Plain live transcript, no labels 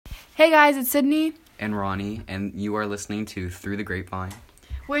Hey guys, it's Sydney. And Ronnie, and you are listening to Through the Grapevine,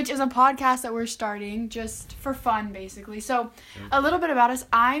 Which is a podcast that we're starting just for fun, basically. So, a little bit about us.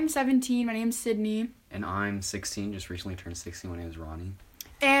 I'm 17. My name's Sydney. and I'm 16, just recently turned 16. My name is Ronnie.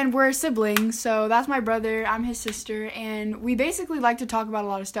 And we're siblings. So, that's my brother. I'm his sister. And we basically like to talk about a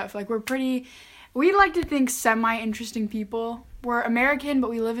lot of stuff. Like, we like to think semi-interesting people. We're American,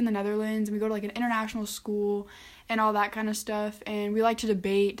 but we live in the Netherlands. And we go to, like, an international school and all that kind of stuff. And we like to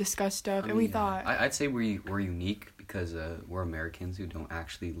debate, discuss stuff. And we thought... I'd say we're unique because we're Americans who don't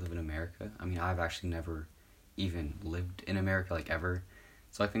actually live in America. I mean, I've actually never even lived in America, like, ever.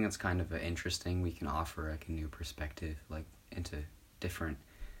 So I think that's kind of interesting. We can offer, like, a new perspective, like, into different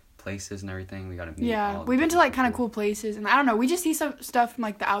places and everything. We gotta meet we've been to, like, kind of cool places. And I don't know, we just see some stuff from,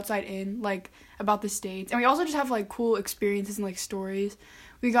 like, the outside in, like, about the States. And we also just have, like, cool experiences and, like, stories.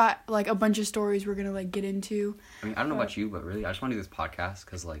 We got, like, a bunch of stories we're gonna, like, get into. I mean, I don't know about you, but really, I just want to do this podcast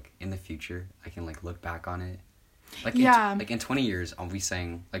because, like, in the future, I can, like, look back on it. Like, in 20 years, I'll be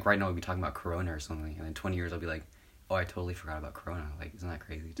saying, like, right now we'll be talking about Corona or something, and in 20 years I'll be like, oh, I totally forgot about Corona. Like, isn't that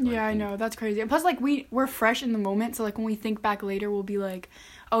crazy? Yeah, I know. That's crazy. And plus, like, we're fresh in the moment, so, like, when we think back later, we'll be like,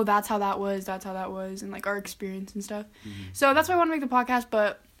 oh, that's how that was, and, like, our experience and stuff. Mm-hmm. So that's why I want to make the podcast,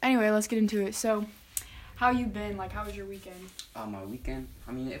 but anyway, let's get into it. So, how you been? Like, how was your weekend? My weekend?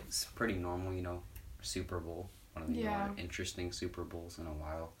 I mean, it was pretty normal, you know, Super Bowl. One of the more interesting Super Bowls in a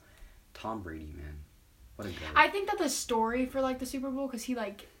while. Tom Brady, man. What a guy. I think that the story for, like, the Super Bowl, because he,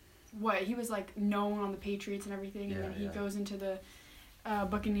 like, he was, like, known on the Patriots and everything, and then he goes into the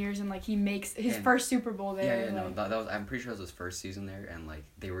Buccaneers, and, like, he makes his first Super Bowl there. That was, I'm pretty sure that was his first season there, and, like,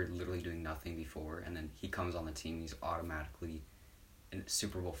 they were literally doing nothing before, and then he comes on the team, and he's automatically in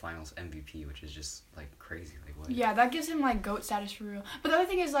Super Bowl Finals MVP, which is just, like, crazy. Like, what? Yeah, that gives him, like, GOAT status for real. But the other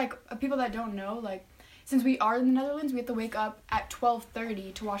thing is, like, people that don't know, like, since we are in the Netherlands, we have to wake up at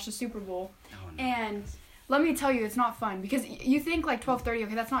 12:30 to watch the Super Bowl. Oh, no. And let me tell you, it's not fun, because you think, like, 12:30,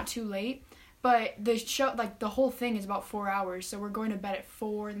 okay, that's not too late, but the show, like, the whole thing is about 4 hours, so we're going to bed at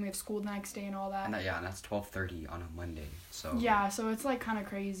 4, then we have school the next day and all that. And that's 12:30 on a Monday, so... Yeah, so it's, like, kind of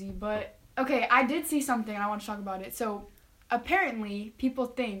crazy, but... Okay, I did see something, and I want to talk about it. So, apparently, people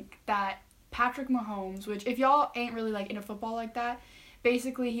think that Patrick Mahomes, which, if y'all ain't really, like, into football like that,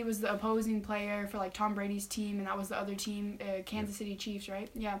 basically, he was the opposing player for, like, Tom Brady's team, and that was the other team, Kansas City Chiefs, right?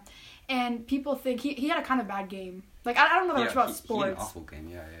 Yeah. And people think he had a kind of bad game. Like, I don't know that much about sports. He had an awful game,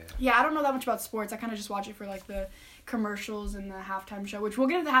 yeah. Yeah, I don't know that much about sports. I kind of just watch it for, like, the commercials and the halftime show, which we'll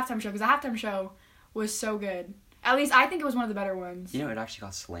get into the halftime show, because the halftime show was so good. At least, I think it was one of the better ones. You know, it actually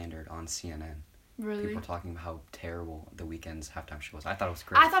got slandered on CNN. Really? People talking about how terrible the Weeknd's halftime show was. I thought it was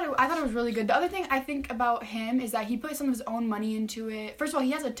great. I thought it was really good. The other thing I think about him is that he put some of his own money into it. First of all,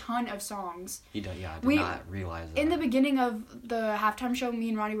 he has a ton of songs. He does, yeah. I did not realize that. In the beginning of the halftime show, me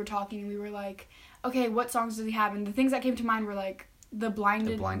and Ronnie were talking, and we were like, okay, what songs does he have? And the things that came to mind were, like, the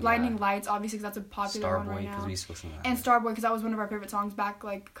Blinding Lights, obviously, because that's a popular one right now. Starboy, because we used to listen to that. And Starboy, because that was one of our favorite songs back,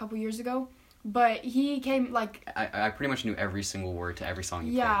 like, a couple years ago. But he came, like... I pretty much knew every single word to every song he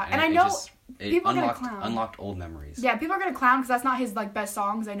played. Yeah, and I know people are going to clown. Unlocked old memories. Yeah, people are going to clown because that's not his, like, best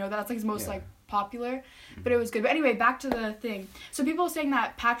songs. I know that. That's, like, his most, like, popular. Mm-hmm. But it was good. But anyway, back to the thing. So people are saying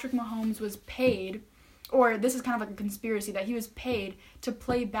that Patrick Mahomes was paid, or this is kind of like a conspiracy, that he was paid to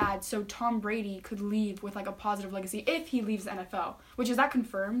play bad so Tom Brady could leave with, like, a positive legacy if he leaves the NFL. Which, is that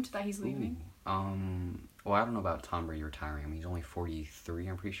confirmed that he's leaving? Well, I don't know about Tom Brady retiring. I mean, he's only 43,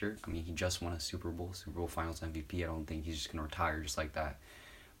 I'm pretty sure. I mean, he just won a Super Bowl Finals MVP. I don't think he's just going to retire just like that.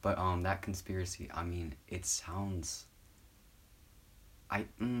 But that conspiracy, I mean, it sounds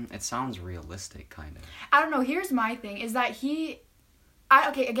realistic, kind of. I don't know. Here's my thing, is that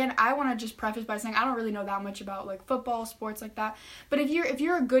I want to just preface by saying I don't really know that much about, like, football, sports like that. But if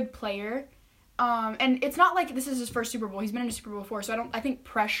you're a good player, and it's not like this is his first Super Bowl. He's been in a Super Bowl before, so I think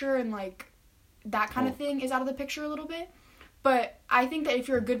pressure and, like, that kind of thing is out of the picture a little bit. But I think that if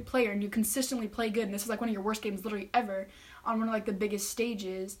you're a good player and you consistently play good, and this is, like, one of your worst games literally ever on one of, like, the biggest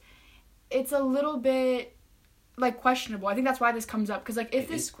stages, it's a little bit, like, questionable. I think that's why this comes up, because, like,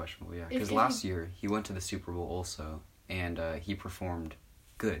 if it is questionable, yeah. Because last year he went to the Super Bowl also, and he performed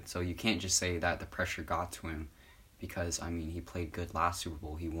good. So you can't just say that the pressure got to him, because I mean, he played good last Super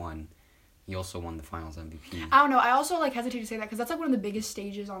Bowl. He won. He also won the Finals MVP. I don't know. I also, like, hesitate to say that because that's, like, one of the biggest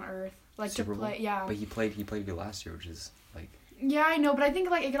stages on earth. Like, Super to play, Bowl? yeah. But he played good last year, which is, like... Yeah, I know, but I think,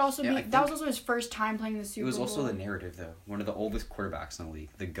 like, it could also be... That was also his first time playing the Super Bowl. It was also the narrative, though. One of the oldest quarterbacks in the league,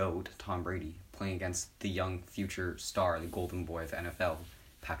 the GOAT, Tom Brady, playing against the young future star, the golden boy of the NFL,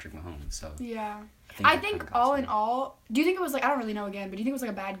 Patrick Mahomes, so... Yeah. I think all in all... Do you think it was, like... I don't really know again, but do you think it was,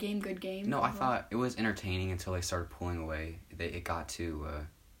 like, a bad game, good game? No, I thought it was entertaining until they started pulling away. It got to...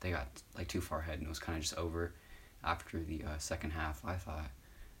 they got like too far ahead and it was kind of just over after the second half. I thought.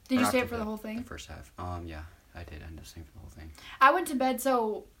 Did Or you stay after up for the whole thing? The first half. Yeah, I did end up staying for the whole thing. I went to bed,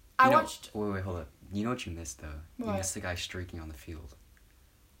 so I watched. Wait, hold up. You know what you missed though? What? You missed the guy streaking on the field.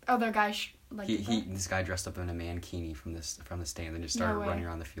 Other guy This guy dressed up in a mankini from the stand and just started running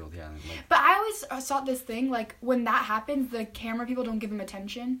around the field. Yeah. But I always saw this thing, like, when that happens, the camera people don't give him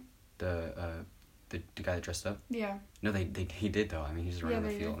attention. The guy that dressed up? Yeah. No, he did though. I mean, he's running on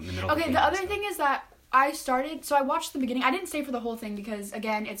the field in the middle of the game. Okay, the other thing is that I watched the beginning. I didn't stay for the whole thing because,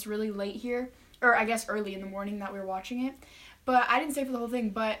 again, it's really late here. Or I guess early in the morning that we were watching it. But I didn't stay for the whole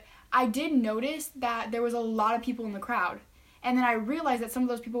thing. But I did notice that there was a lot of people in the crowd. And then I realized that some of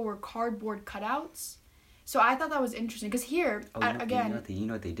those people were cardboard cutouts. So I thought that was interesting. Because here, again... You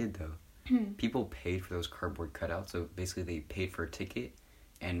know what they did, though? People paid for those cardboard cutouts. So basically they paid for a ticket.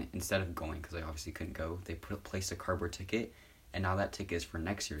 And instead of going, because they obviously couldn't go, they placed a cardboard ticket. And now that ticket is for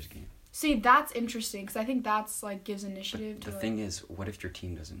next year's game. See, that's interesting. Because I think that's, like, gives initiative but the thing is, what if your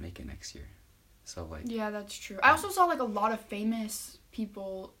team doesn't make it next year? So, like... Yeah, that's true. I also saw, like, a lot of famous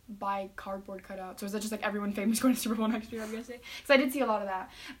people buy cardboard cutouts. So is that just like everyone famous going to Super Bowl next year, I'm gonna say? Because I did see a lot of that.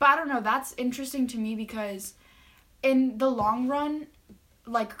 But I don't know, that's interesting to me because in the long run,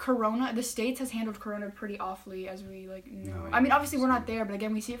 like Corona, the States has handled Corona pretty awfully, as we like know. I mean, obviously we're not there, but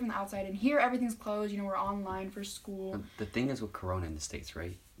again, we see it from the outside. And here, everything's closed. You know, we're online for school. But the thing is with Corona in the States,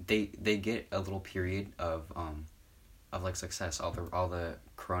 right? They get a little period of like success. All the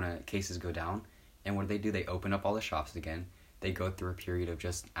Corona cases go down, and what do? They open up all the shops again. They go through a period of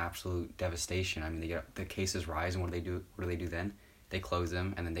just absolute devastation. I mean, the cases rise, and what do they do then? They close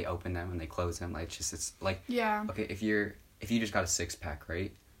them, and then they open them, and they close them. Like it's like yeah. Okay, if you just got a 6-pack,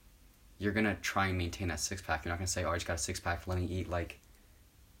 right? You're gonna try and maintain that 6-pack. You're not gonna say, "Oh, I just got a 6-pack. Let me eat like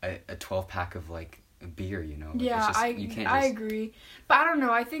a 12-pack of like beer." You know? Like, yeah, I agree, but I don't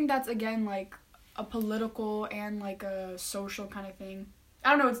know. I think that's again like a political and like a social kind of thing. I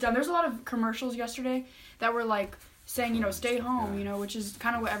don't know. It's done. There's a lot of commercials yesterday that were like saying, you know, stay home, you know, which is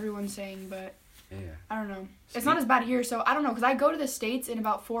kind of what everyone's saying, but I don't know. It's not as bad here, so I don't know, because I go to the States in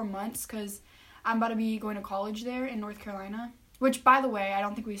about 4 months, because I'm about to be going to college there in North Carolina, which, by the way, I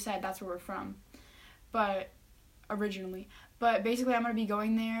don't think we said that's where we're from, but originally. But basically, I'm going to be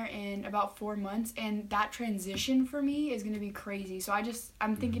going there in about 4 months, and that transition for me is going to be crazy, so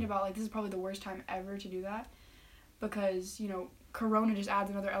I'm thinking about, like, this is probably the worst time ever to do that, because, you know, Corona just adds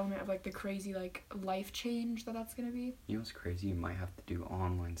another element of, like, the crazy, like, life change that's going to be. You know what's crazy? You might have to do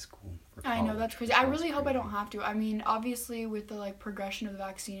online school for college. I know, that's crazy. I really hope I don't have to. I mean, obviously, with the, like, progression of the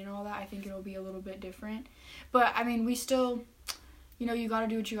vaccine and all that, I think it'll be a little bit different. But, I mean, we still, you know, you got to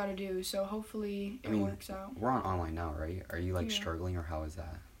do what you got to do. So, hopefully, it works out. We're on online now, right? Are you, like, struggling, or how is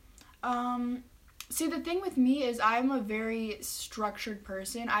that? See, the thing with me is I'm a very structured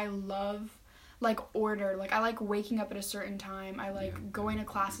person. I love... like order, like I like waking up at a certain time, I like going to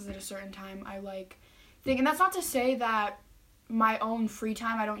classes at a certain time, I like and that's not to say that my own free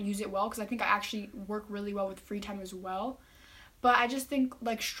time I don't use it well, because I think I actually work really well with free time as well, but I just think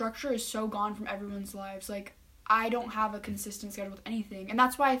like structure is so gone from everyone's lives. Like I don't have a consistent schedule with anything, and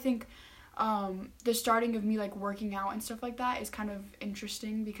that's why I think the starting of me like working out and stuff like that is kind of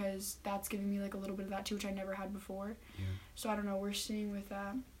interesting, because that's giving me like a little bit of that too, which I never had before. So I don't know, we're seeing with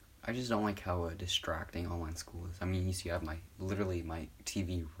that. I just don't like how distracting online school is. I mean, you see, I have my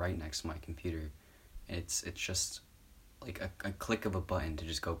TV right next to my computer, and it's just like a click of a button to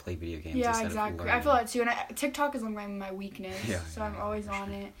just go play video games. Yeah, exactly. I feel that too, and TikTok is like my weakness. So I'm always on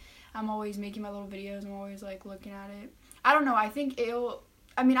sure. it. I'm always making my little videos. I'm always like looking at it. I don't know. I think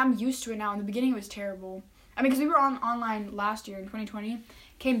I'm used to it now. In the beginning, it was terrible. I mean, because we were online last year in 2020,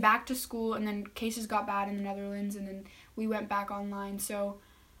 came back to school, and then cases got bad in the Netherlands, and then we went back online. So.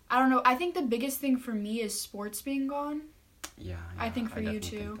 I don't know. I think the biggest thing for me is sports being gone. Yeah. I think for you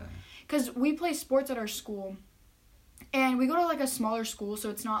too. Because we play sports at our school. And we go to like a smaller school, so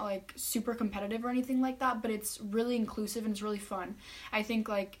it's not like super competitive or anything like that, but it's really inclusive and it's really fun. I think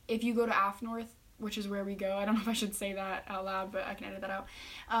like if you go to AFNorth, which is where we go, I don't know if I should say that out loud, but I can edit that out.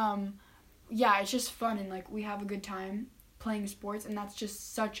 Yeah, it's just fun, and like we have a good time playing sports, and that's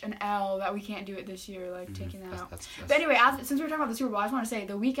just such an L that we can't do it this year, like taking that out. But anyway, since we're talking about the Super Bowl, I just want to say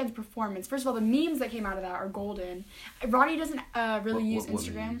the weekend's performance. First of all, the memes that came out of that are golden. Ronnie doesn't really use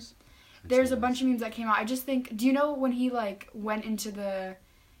Instagram. There's a bunch of memes that came out. I just think, do you know when he like went into the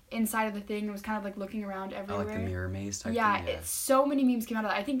inside of the thing and was kind of like looking around everywhere? Like the mirror maze type thing? Yeah, it's so many memes came out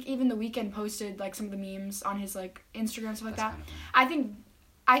of that. I think even The Weeknd posted like some of the memes on his like Instagram, stuff like that.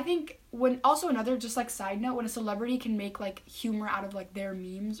 I think when also another just like side note, when a celebrity can make like humor out of like their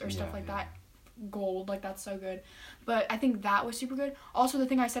memes or stuff like that, gold. Like, that's so good. But I think that was super good. Also, the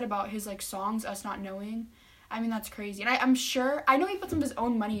thing I said about his, like, songs, Us Not Knowing, I mean, that's crazy. And I'm sure, I know he put some of his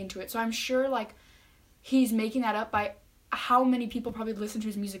own money into it, so I'm sure, like, he's making that up by how many people probably listened to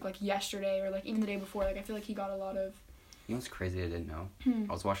his music, like, yesterday or, like, even the day before. Like, I feel like he got a lot of... You know what's crazy I didn't know?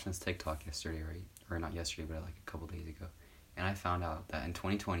 I was watching this TikTok yesterday, right? Or not yesterday, but like a couple days ago. And I found out that in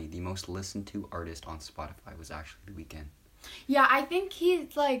 2020, the most listened to artist on Spotify was actually The Weeknd. Yeah, I think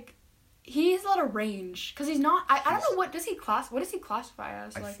he's, like... He's a lot of range. Because he's not... I don't know, what does he classify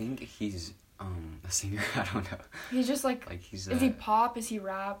as? I Like, think he's a singer. I don't know. he's just, like he's... is he pop? Is he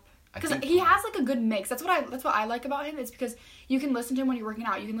rap? I Because think he has, like, a good mix. That's what I like about him. It's because you can listen to him when you're working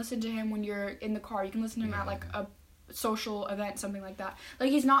out. You can listen to him when you're in the car. You can listen to him at, like, a social event, something like that.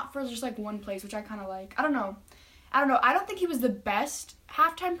 Like, he's not for just, like, one place, which I kind of like. I don't know. I don't think he was the best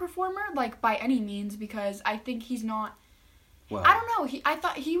halftime performer, like, by any means, because I think he's not... Well, I don't know. I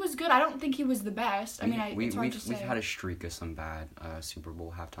thought he was good. I don't think he was the best. It's hard to say. We've had a streak of some bad Super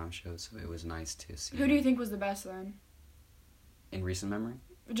Bowl halftime shows, so it was nice to see. Who do you think was the best, then? In recent memory?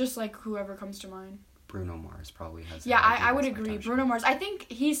 Just, like, whoever comes to mind. Bruno Mars probably has... Yeah, I would agree. Bruno Mars. I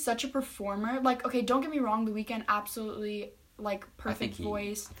think he's such a performer. Like, okay, don't get me wrong. The Weeknd, absolutely, like, perfect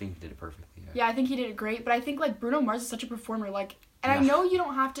voice. I think he did it perfectly, Yeah, I think he did it great. But I think, like, Bruno Mars is such a performer. Like, and I know you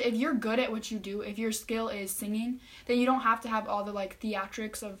don't have to... If you're good at what you do, if your skill is singing, then you don't have to have all the, like,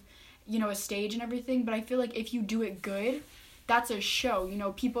 theatrics of, you know, a stage and everything. But I feel like if you do it good... That's a show, you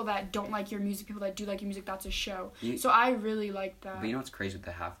know, people that don't like your music, people that do like your music, that's a show. So I really like that. But you know what's crazy with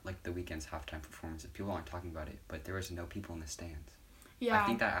the Weeknd's halftime performance? People aren't talking about it, but there was no people in the stands. Yeah. I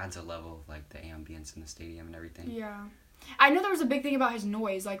think that adds a level of, like, the ambience in the stadium and everything. Yeah. I know there was a big thing about his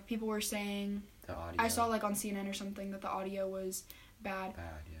noise, like, people were saying... The audio. I saw, like, on CNN or something that the audio was bad.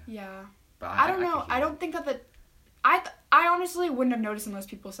 Yeah. But I don't know. I don't think that I honestly wouldn't have noticed unless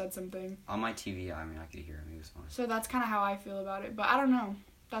people said something. On my TV, I mean, I could hear him. He was fine. So that's kind of how I feel about it. But I don't know.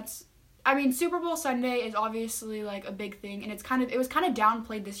 Super Bowl Sunday is obviously, like, a big thing. And it was kind of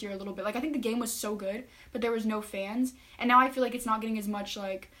downplayed this year a little bit. Like, I think the game was so good, but there was no fans. And now I feel like it's not getting as much,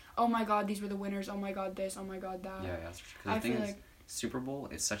 like, oh my god, these were the winners. Oh my god, this. Oh my god, that. Yeah, that's true. Because the thing is, Super Bowl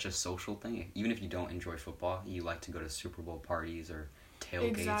is such a social thing. Even if you don't enjoy football, you like to go to Super Bowl parties or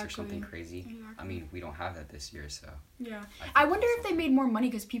tailgates or something crazy. Exactly. I mean, we don't have that this year, so... Yeah. I wonder if they made more money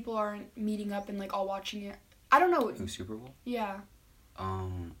because people aren't meeting up and, like, all watching it. I don't know. Who, Super Bowl? Yeah.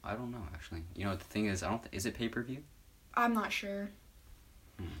 I don't know, actually. You know, the thing is, is it pay-per-view? I'm not sure.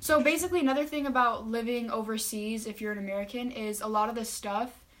 So, basically, another thing about living overseas, if you're an American, is a lot of the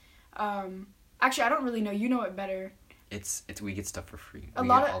stuff... actually, I don't really know. You know it better. We get stuff for free.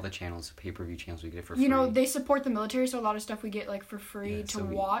 All the channels, pay-per-view channels, we get it for free. You know, they support the military, so a lot of stuff we get, like, for free to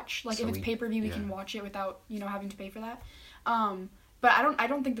watch. Like, if it's pay-per-view, we can watch it without, you know, having to pay for that. But I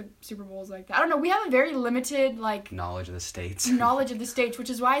don't think the Super Bowl is like that. I don't know. We have a very limited, like... Knowledge of the States. Which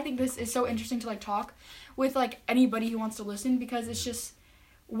is why I think this is so interesting to, like, talk with, like, anybody who wants to listen, because it's just...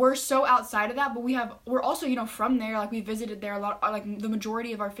 We're so outside of that, but we're also, you know, from there. Like, we visited there a lot. Like, the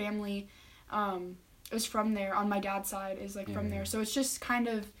majority of our family... is from there. On my dad's side is, like, from there. So it's just kind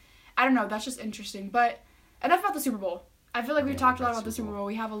of, I don't know, that's just interesting. But enough about the Super Bowl. I feel like we've talked a lot about the Super Bowl.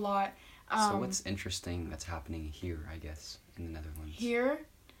 We have a lot. So what's interesting that's happening here, I guess, in the Netherlands? Here?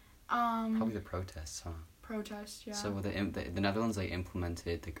 Probably the protests, huh? Protests, yeah. So the Netherlands, they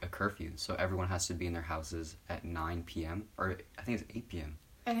implemented a curfew. So everyone has to be in their houses at 9 p.m. Or I think it's 8 p.m.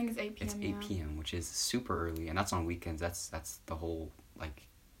 I think it's 8 p.m., It's 8 p.m., which is super early. And that's on weekends. That's the whole, like...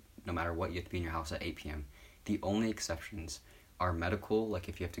 No matter what, you have to be in your house at 8 p.m. The only exceptions are medical, like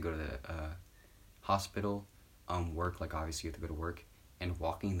if you have to go to the hospital, work, like obviously you have to go to work, and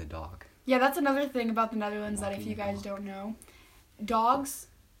walking the dog. Yeah, that's another thing about the Netherlands that if you guys don't know. Dogs,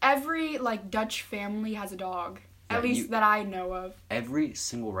 every, like, Dutch family has a dog. Yeah, at least that I know of. Every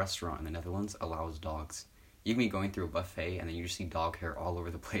single restaurant in the Netherlands allows dogs. You can be going through a buffet and then you just see dog hair all over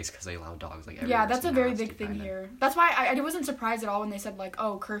the place because they allow dogs. Like, yeah, that's a very big thing here. That's why I wasn't surprised at all when they said, like,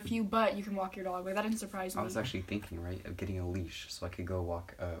 oh, curfew, but you can walk your dog. Like, that didn't surprise me. I was actually thinking, right, of getting a leash so I could go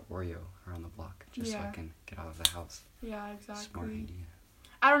walk Oreo around the block just so I can get out of the house. Yeah, exactly. Smart idea.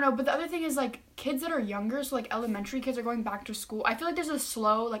 I don't know, but the other thing is, like, kids that are younger, so, like, elementary kids are going back to school. I feel like there's a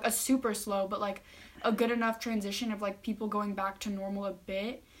super slow, but, like, a good enough transition of, like, people going back to normal a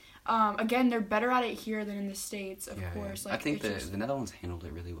bit. Again, they're better at it here than in the States, of course. Yeah. Like, I think the Netherlands handled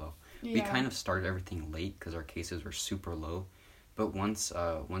it really well. Yeah. We kind of started everything late because our cases were super low. But once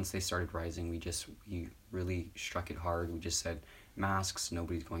they started rising, we really struck it hard. We just said, masks,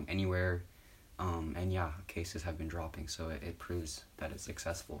 nobody's going anywhere. And yeah, cases have been dropping, so it proves that it's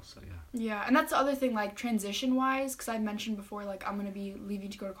successful, so yeah. Yeah, and that's the other thing, like, transition-wise, because I mentioned before, like, I'm going to be leaving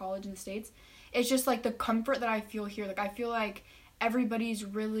to go to college in the States. It's just like the comfort that I feel here. Like I feel like everybody's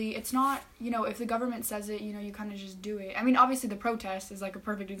really, it's not, if the government says it, you kind of just do it. I mean, obviously the protest is like a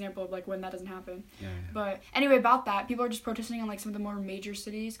perfect example of like when that doesn't happen. Yeah. But anyway, about that, people are just protesting in like some of the more major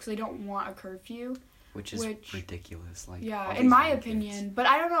cities because they don't want a curfew. Which is ridiculous. Like, yeah, in my opinion. But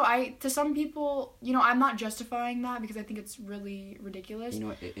I don't know. To some people, I'm not justifying that because I think it's really ridiculous.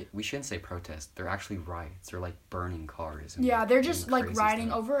 We shouldn't say protest. They're actually riots. They're like burning cars. Yeah, they're just like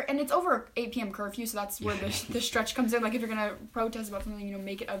riding over, and it's over 8 p.m. curfew, so that's where the stretch comes in. Like if you're gonna protest about something,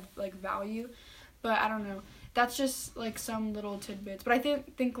 make it of like value. But I don't know. That's just like some little tidbits. But I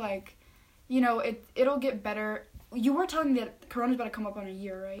think like, it'll get better. You were telling me that Corona's about to come up on a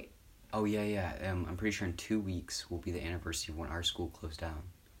year, right? Oh, yeah. I'm pretty sure in 2 weeks will be the anniversary of when our school closed down.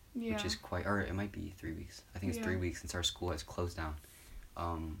 Yeah. Which is or it might be 3 weeks. I think it's 3 weeks since our school has closed down.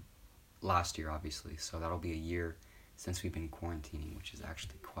 Last year, obviously. So that'll be a year since we've been quarantining, which is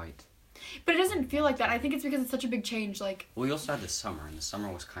actually quite... But it doesn't feel like that. I think it's because it's such a big change, like... Well, we also had the summer, and the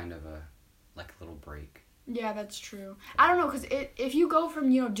summer was kind of a little break. Yeah, that's true. I don't know, because if you go from,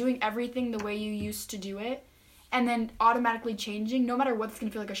 doing everything the way you used to do it, and then automatically changing, no matter what, it's going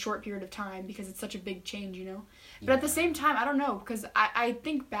to feel like a short period of time because it's such a big change, But at the same time, I don't know, because I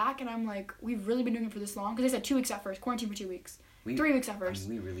think back and I'm like, we've really been doing it for this long? Because they said 2 weeks at first, quarantine for 2 weeks. 3 weeks at first.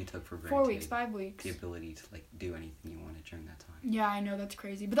 We really took for granted 4 weeks, 5 weeks. The ability to, do anything you wanted during that time. Yeah, I know, that's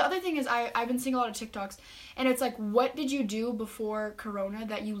crazy. But the other thing is, I've been seeing a lot of TikToks, and it's like, what did you do before Corona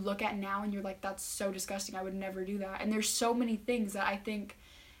that you look at now and you're like, that's so disgusting, I would never do that. And there's so many things that I think,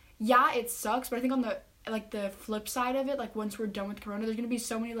 yeah, it sucks, but I think on the flip side of it, once we're done with Corona, there's gonna be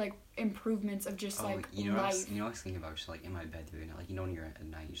so many improvements of just life. What I was thinking about, just in my bed doing it, when you're at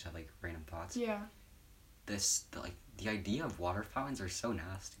night, you just have random thoughts. Yeah. The idea of water fountains are so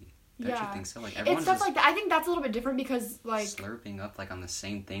nasty. Don't you think so? It's stuff like that. I think that's a little bit different because slurping up on the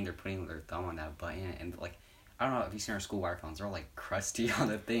same thing, they're putting their thumb on that button, and I don't know if you've seen our school water fountains, they're all crusty on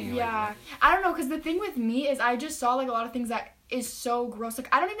the thing. Yeah, I don't know, because the thing with me is I just saw a lot of things that is so gross.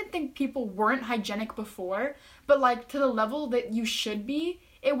 I don't even think people weren't hygienic before, but to the level that you should be,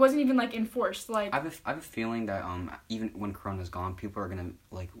 it wasn't even enforced. I have a feeling that even when Corona's gone, people are gonna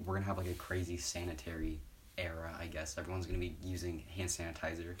we're gonna have a crazy sanitary era. I guess everyone's gonna be using hand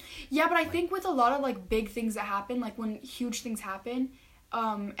sanitizer. Yeah, but I think with a lot of big things that happen, when huge things happen,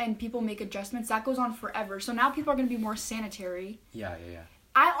 and people make adjustments, that goes on forever. So now people are gonna be more sanitary. Yeah.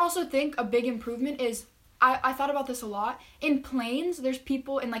 I also think a big improvement is. I thought about this a lot. In planes, there's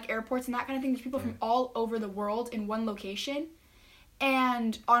people in airports and that kind of thing. There's people from all over the world in one location.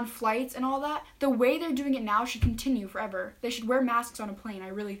 And on flights and all that, the way they're doing it now should continue forever. They should wear masks on a plane. I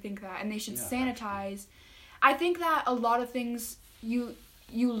really think that. And they should sanitize. Actually. I think that a lot of things you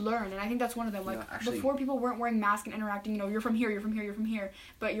learn, and I think that's one of them. Before people weren't wearing masks and interacting, you're from here, you're from here, you're from here,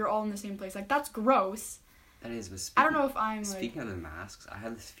 but you're all in the same place. That's gross. That is, but I don't know if I'm Speaking of the masks, I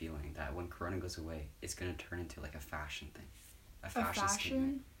have this feeling that when Corona goes away, it's gonna turn into a fashion thing, a fashion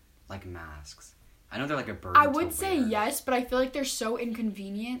statement, masks. I know they're a burden. I would say yes, but I feel they're so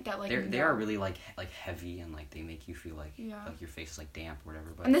inconvenient that they are really heavy and they make you feel your face is damp or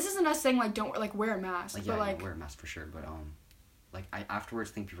whatever. But and this isn't us saying don't wear a mask. But wear a mask for sure. But I afterwards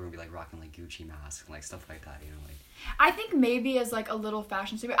think people are gonna be rocking Gucci masks and stuff like that. I think maybe as a little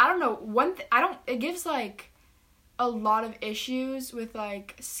fashion statement. I don't know. It gives a lot of issues with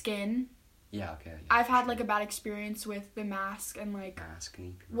skin. Yeah, okay. Yeah, I've had a bad experience with the mask and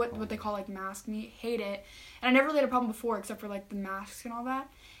maskne. What they call maskne. Hate it. And I never really had a problem before except for the masks and all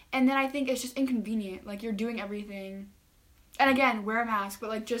that. And then I think it's just inconvenient. You're doing everything. And again, wear a mask, but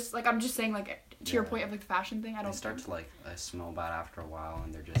I'm just saying to your point of the fashion thing, I don't. They start to smell bad after a while,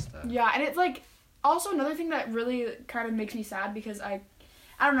 and they're just. Yeah, and it's also another thing that really kind of makes me sad because I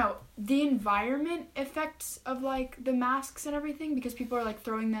don't know, the environment effects of the masks and everything, because people are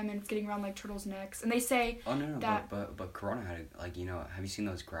throwing them and it's getting around turtles' necks, and they say that but Corona had have you seen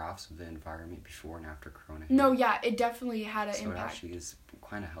those graphs of the environment before and after Corona? No, yeah, it definitely had an impact. So it actually is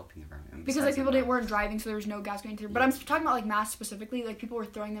kind of helping the environment. Because people weren't driving, so there was no gas going through. But I'm talking about masks specifically. People were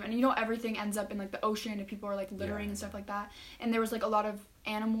throwing them, and everything ends up in the ocean, and people are littering and stuff like that. And there was a lot of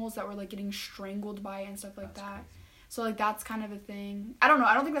animals that were getting strangled by it and stuff like that. Crazy. So that's kind of a thing. I don't know.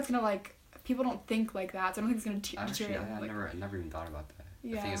 I don't think that's gonna people don't think like that. So I don't think it's gonna deteriorate. I never even thought about that.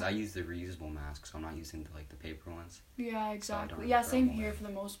 Yeah. The thing is, I use the reusable masks, so I'm not using the paper ones. Yeah, exactly. So same here for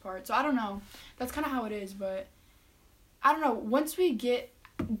the most part. So I don't know. That's kind of how it is, but I don't know. Once we get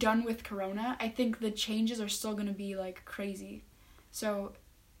done with Corona, I think the changes are still gonna be crazy. So,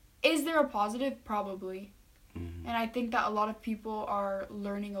 is there a positive? Probably. Mm-hmm. And I think that a lot of people are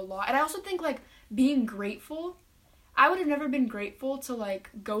learning a lot. And I also think being grateful. I would have never been grateful to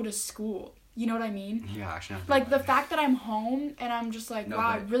go to school. You know what I mean? Yeah, actually. Like, the fact that I'm home and I'm just like, No, wow,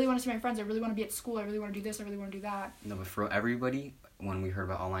 I but- really want to see my friends. I really want to be at school. I really want to do this. I really want to do that. No, but for everybody, when we heard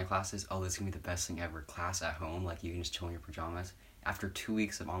about online classes, oh, this is going to be the best thing ever. Class at home, like, you can just chill in your pajamas. After 2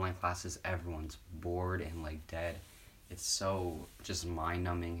 weeks of online classes, everyone's bored and, like, dead. It's so just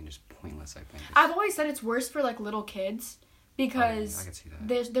mind-numbing and just pointless, I think. I've always said it's worse for, like, little kids because I can see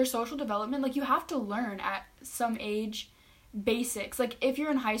that. their social development, like, you have to learn at some age basics. Like, if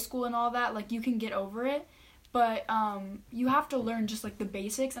you're in high school and all that, like, you can get over it. But you have to learn just, like, the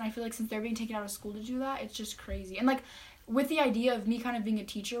basics. And I feel like since they're being taken out of school to do that, it's just crazy. And, like, with the idea of me kind of being a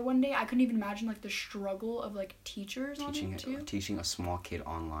teacher one day, I couldn't even imagine, like, the struggle of, like, teachers on it, too. Teaching a small kid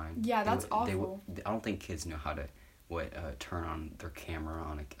online. Yeah, that's awful. I don't think kids know how to turn on their camera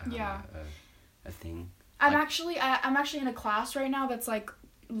on a thing. I'm actually in a class right now that's, like,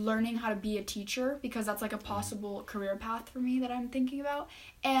 learning how to be a teacher because that's, like, a possible career path for me that I'm thinking about.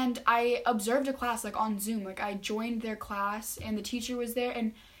 And I observed a class, like, on Zoom. Like, I joined their class and the teacher was there,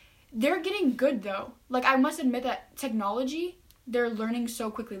 and they're getting good, though. Like, I must admit that technology, they're learning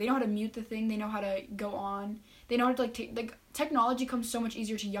so quickly. They know how to mute the thing. They know how to go on. They know how to, like, technology comes so much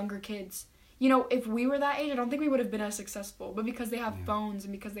easier to younger kids. You know, if we were that age, I don't think we would have been as successful. But because they have phones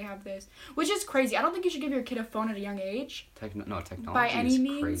and because they have this, which is crazy. I don't think you should give your kid a phone at a young age. Technology by any is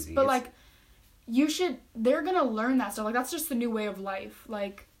means. crazy. But, like, they're going to learn that stuff. Like, that's just the new way of life.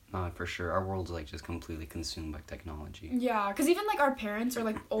 Like, for sure. Our world's, like, just completely consumed by technology. yeah, because even, like, our parents or,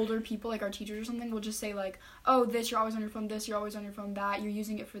 like, older people, like our teachers or something, will just say, like, oh, this, you're always on your phone, this, you're always on your phone, that, you're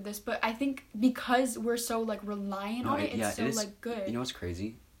using it for this. But I think because we're so, like, reliant on it, it's so, like, good. You know what's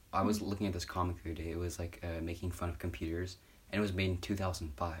crazy? I was looking at this comic the other day. It was, like, making fun of computers, and it was made in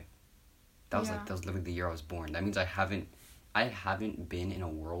 2005. That was literally the year I was born. That means I haven't been in a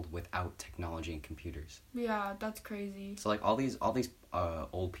world without technology and computers. Yeah, that's crazy. So, like, all these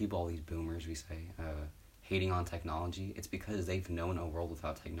old people, all these boomers, we say, hating on technology, it's because they've known a world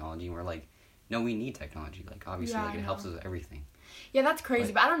without technology, and we're like, no, we need technology. Like, obviously, like, it helps us with everything. Yeah, that's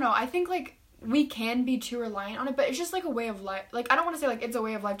crazy, but I don't know. I think, like, we can be too reliant on it, but it's just, like, a way of life. Like, I don't want to say, like, it's a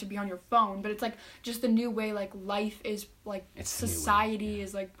way of life to be on your phone, but it's, like, just the new way, like, life is, like, society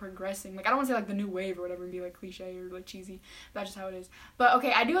is, like, progressing. Like, I don't want to say, like, the new wave or whatever and be, like, cliche or, like, cheesy. That's just how it is. But,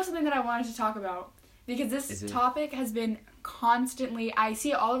 okay, I do have something that I wanted to talk about because this topic has been constantly, I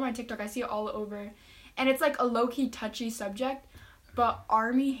see it all over my TikTok, I see it all over, and it's, like, a low-key touchy subject, but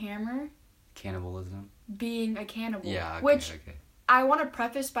Armie Hammer Cannibalism? Being a cannibal. Yeah, okay, which okay. I want to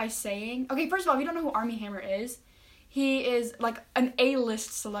preface by saying, okay, first of all, if you don't know who Armie Hammer is, he is, like, an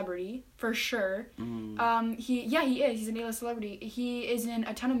A-list celebrity, for sure. He is. He's an A-list celebrity. He is in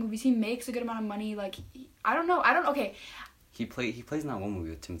a ton of movies. He makes a good amount of money. Like, okay. He plays in that one movie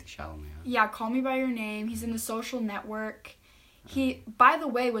with Timothée Chalamet. Yeah, Call Me By Your Name. He's in The Social Network. He, by the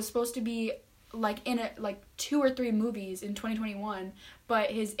way, was supposed to be, like, in 2 or 3 movies in 2021, but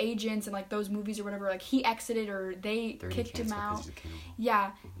his agents and, like, those movies or whatever, like, he exited or they kicked him out.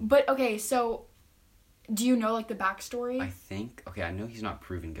 Yeah. But, okay, so, do you know, like, the backstory? I know he's not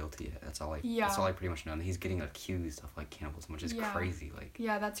proven guilty yet. That's all I pretty much know. And he's getting accused of, like, cannibalism, which is crazy. Like,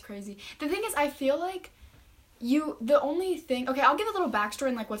 yeah, that's crazy. The thing is, I feel like the only thing... Okay, I'll give a little backstory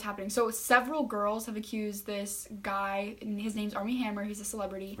and, like, what's happening. So, several girls have accused this guy, and his name's Armie Hammer, he's a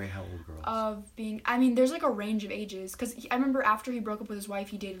celebrity. Wait, how old girls? Of being... I mean, there's, like, a range of ages. Because I remember after he broke up with his wife,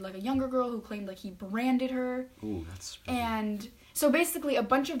 he dated, like, a younger girl who claimed, like, he branded her. Ooh, that's... And so, basically, a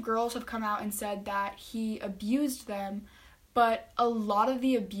bunch of girls have come out and said that he abused them, but a lot of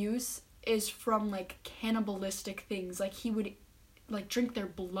the abuse is from, like, cannibalistic things. Like, he would, like, drink their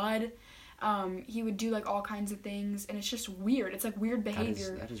blood... he would do, like, all kinds of things, and it's just weird. It's, like, weird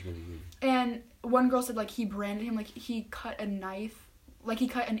behavior. That is really weird. And one girl said, like, he branded him, like, he cut a knife, like, he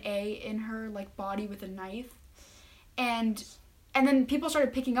cut an A in her, like, body with a knife. And then people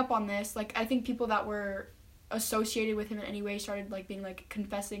started picking up on this. Like, I think people that were associated with him in any way started, like, being, like,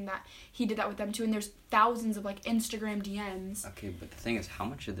 confessing that he did that with them, too. And there's thousands of, like, Instagram DMs. Okay, but the thing is, how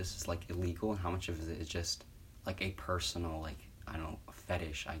much of this is, like, illegal, and how much of it is just, like, a personal, like, I don't know,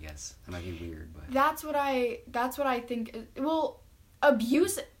 fetish, I guess. That might be weird, but... That's what I think... Well,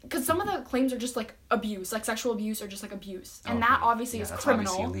 abuse... Because some of the claims are just, like, abuse. Like, sexual abuse or just, like, abuse. And that obviously is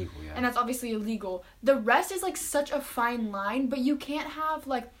criminal. Obviously illegal, yeah. And that's obviously illegal. The rest is, like, such a fine line, but you can't have,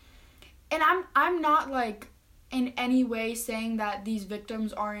 like... And I'm not, like, in any way saying that these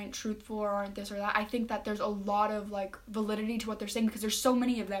victims aren't truthful or aren't this or that. I think that there's a lot of, like, validity to what they're saying because there's so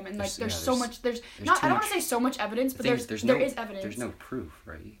many of them and, like, there's so much... I don't want to say so much evidence, but there is evidence. There's no proof,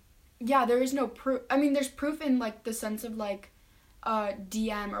 right? Yeah, there is no proof. I mean, there's proof in, like, the sense of, like,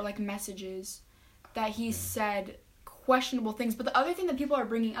 DM or, like, messages that he said questionable things. But the other thing that people are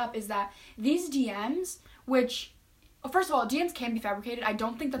bringing up is that these DMs, which, first of all, DMs can be fabricated. I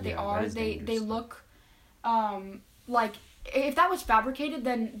don't think that they are. They look, like, if that was fabricated,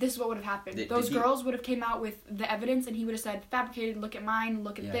 then this is what would have happened. Those girls would have came out with the evidence, and he would have said, fabricated, look at mine,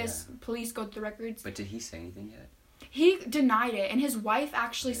 look at this, police, go through the records. But did he say anything yet? He denied it, and his wife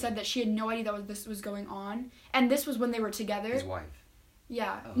actually said that she had no idea that this was going on, and this was when they were together. His wife?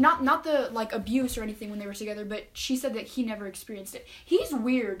 Yeah. Oh, not the, like, abuse or anything when they were together, but she said that he never experienced it. He's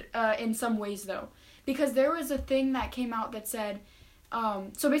weird, in some ways, though, because there was a thing that came out that said,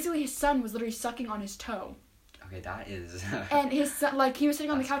 so basically his son was literally sucking on his toe. Okay, that is... And his son, like, he was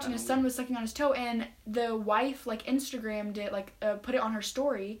sitting on the couch and his son was sucking on his toe, and the wife, like, Instagrammed it, like, put it on her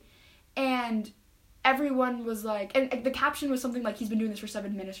story, and everyone was like, and the caption was something like, he's been doing this for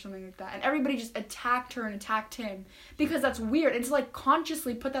 7 minutes or something like that, and everybody just attacked her and attacked him, because that's weird, and to, like,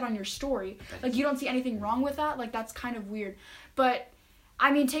 consciously put that on your story, like, you don't see anything wrong with that, like, that's kind of weird, but,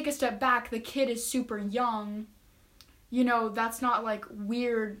 I mean, take a step back, the kid is super young, you know, that's not, like,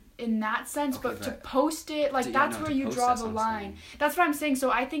 weird in that sense, okay, but to post it, like, that's where you draw the line. That's what I'm saying. So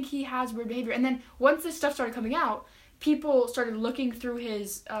I think he has weird behavior. And then once this stuff started coming out, people started looking through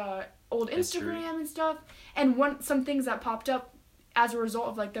his old Instagram and stuff. And some things that popped up as a result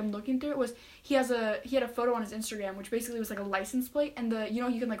of, like, them looking through it was he had a photo on his Instagram, which basically was, like, a license plate. And you know,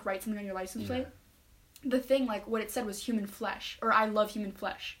 you can, like, write something on your license plate. The thing, like, what it said was human flesh, or I love human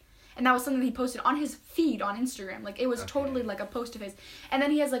flesh. And that was something that he posted on his feed on Instagram. Like, it was totally, like, a post of his. And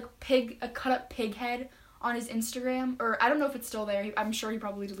then he has, like, a cut-up pig head on his Instagram. Or, I don't know if it's still there. I'm sure he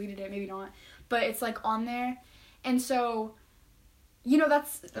probably deleted it. Maybe not. But it's, like, on there. And so, you know,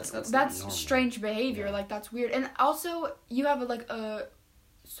 that's strange behavior. Yeah. Like, that's weird. And also, you have, a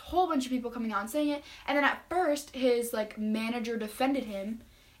whole bunch of people coming out and saying it. And then at first, his, like, manager defended him.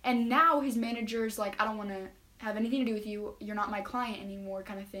 And now his manager's like, I don't want to have anything to do with you, you're not my client anymore,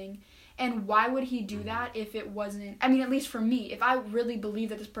 kind of thing. And why would he do that if it wasn't, I mean, at least for me, if I really believe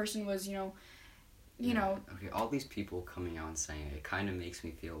that this person was, you know. Okay, all these people coming out and saying it kind of makes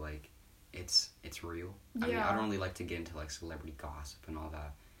me feel like it's real. I mean, I don't really like to get into, like, celebrity gossip and all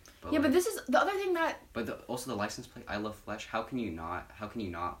that. But, but this is the other thing that... But also the license plate, I love flesh, how can you,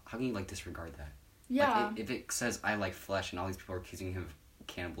 like, disregard that? Yeah. Like, if it says I like flesh and all these people are accusing him of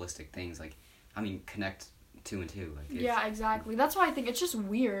cannibalistic things, like, I mean, connect 2 and 2. Like, yeah, exactly. That's why I think it's just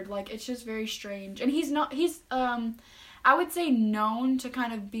weird. Like, it's just very strange. And he's I would say known to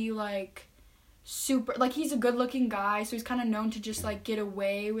kind of be, like, super, like, he's a good-looking guy, so he's kind of known to just, like, get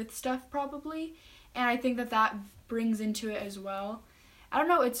away with stuff, probably. And I think that brings into it as well. I don't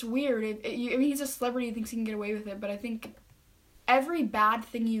know, it's weird. I mean, he's a celebrity, he thinks he can get away with it, but I think every bad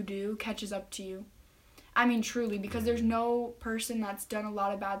thing you do catches up to you. I mean, truly, because there's no person that's done a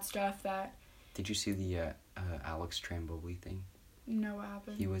lot of bad stuff that... Did you see the Alex Tramboli thing? No, what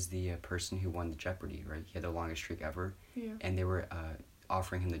happened? He was the person who won the Jeopardy, right? He had the longest streak ever. Yeah. And they were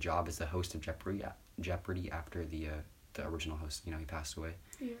offering him the job as the host of Jeopardy after the original host, you know, he passed away.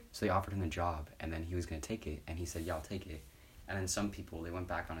 Yeah. So they offered him the job, and then he was going to take it, and he said, yeah, I'll take it. And then some people, they went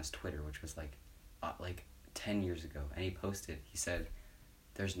back on his Twitter, which was like 10 years ago, and he posted, he said,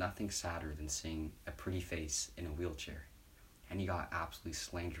 there's nothing sadder than seeing a pretty face in a wheelchair. And he got absolutely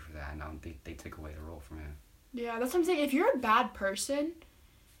slandered for that, and now they took away the role from him. Yeah, that's what I'm saying. If you're a bad person,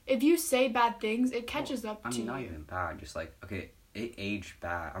 if you say bad things, it catches up to you. I mean, not even bad, just like, okay, it aged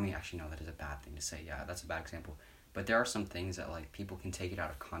bad. I mean, actually, no, that is a bad thing to say. Yeah, that's a bad example. But there are some things that, like, people can take it out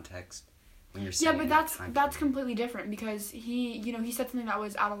of context when you're saying. Yeah, but that's completely different because he said something that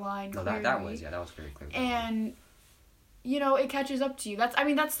was out of line. No, that was very clear. And, you know, it catches up to you.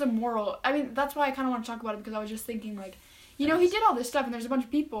 That's the moral. I mean, that's why I kind of want to talk about it, because I was just thinking, like, you know, he did all this stuff, and there's a bunch of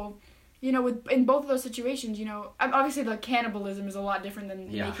people, you know, in both of those situations, you know, obviously the cannibalism is a lot different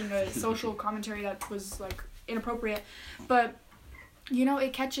than making a social commentary that was, like, inappropriate, but, you know,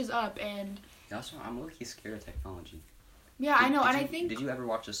 it catches up, and... Also, I'm low-key scared of technology. Yeah, I know, and I think... Did you ever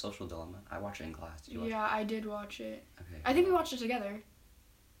watch The Social Dilemma? I watched it in class. Did you watch it? I did watch it. Okay. I think we watched it together.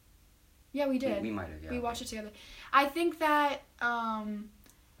 Yeah, we did. We might have, yeah. We watched it together. I think that,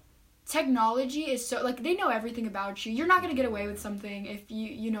 technology is so, like, they know everything about you. You're not going to get away with something if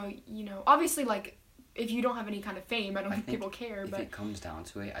you know, obviously, like, if you don't have any kind of fame, I don't think people care, but... If it comes down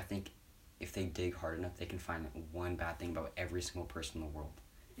to it, I think if they dig hard enough, they can find one bad thing about every single person in the world.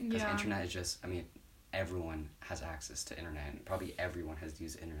 Because internet is just, I mean, everyone has access to internet, and probably everyone has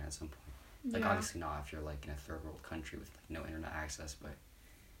used the internet at some point. Like, obviously not if you're, like, in a third world country with, like, no internet access, but...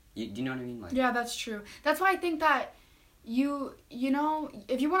 do you know what I mean? Like, yeah, that's true. That's why I think that you know,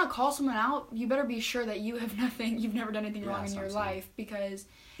 if you want to call someone out, you better be sure that you've never done anything wrong in your life, because...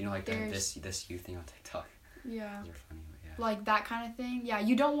 You know, like, this you thing on TikTok. Yeah. Those are funny, but yeah. Like that kind of thing. Yeah,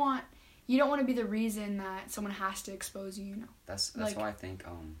 you don't want to be the reason that someone has to expose you, you know. That's like, why I think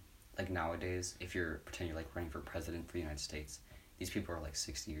like nowadays, if you're pretend you're like running for president for the United States, these people are like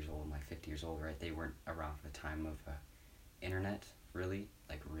 60 years old, like 50 years old, right? They weren't around for the time of internet, really.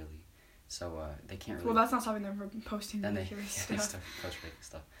 So they can't really. Well, that's not stopping them from posting then ridiculous stuff. stuff. They start post ridiculous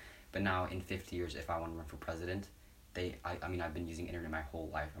stuff. But now in 50 years, if I want to run for president, I mean, I've been using internet my whole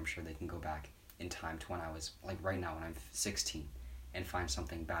life. I'm sure they can go back in time to when I was, like right now, when I'm 16, and find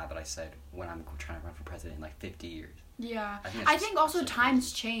something bad that I said when I'm trying to run for president in like 50 years. Yeah. I think also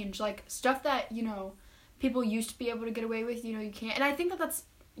times change. Like, stuff that, you know, people used to be able to get away with, you know, you can't. And I think that that's,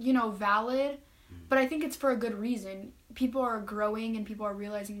 you know, valid, but I think it's for a good reason. People are growing and people are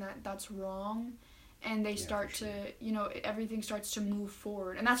realizing that that's wrong, and they start to, you know, everything starts to move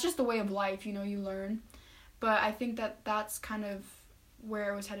forward. And that's just the way of life, you know, you learn. But I think that that's kind of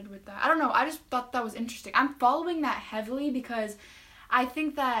where I was headed with that. I don't know, I just thought that was interesting. I'm following that heavily because I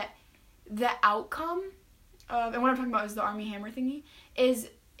think that the outcome of, and what I'm talking about is the Armie Hammer thingy, is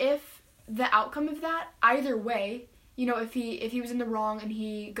if the outcome of that, either way, you know, if he was in the wrong and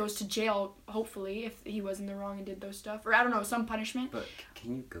he goes to jail, hopefully, if he was in the wrong and did those stuff, or I don't know, some punishment. But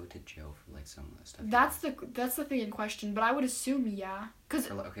can you go to jail for like some of that stuff? That's the thing in question, but I would assume yeah, because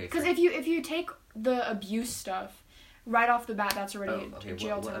okay, if you take the abuse stuff right off the bat, that's already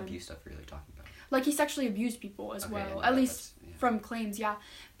jail time. What abuse stuff are you really talking about? Like, he sexually abused people as well, no, at least from claims, yeah.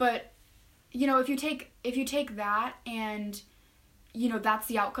 But you know, if you take that and, you know, that's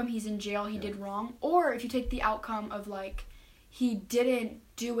the outcome, he's in jail, he did wrong. Or if you take the outcome of, like, he didn't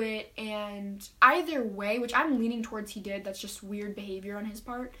do it, and either way, which I'm leaning towards he did, that's just weird behavior on his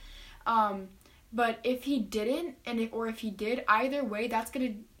part. But if he didn't, or if he did, either way, that's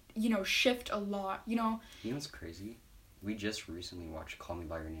gonna, you know, shift a lot, you know. You know what's crazy? We just recently watched Call Me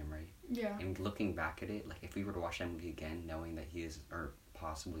By Your Name, right? Yeah. And looking back at it, like, if we were to watch that movie again, knowing that he is, or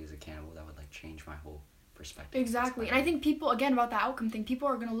possibly is a cannibal, that would, like, change my whole perspective. Exactly. And I think people, again, about the outcome thing, people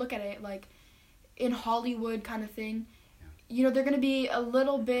are going to look at it, like, in Hollywood kind of thing. Yeah. You know, they're going to be a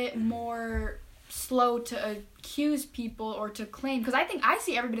little bit more slow to accuse people or to claim. Because I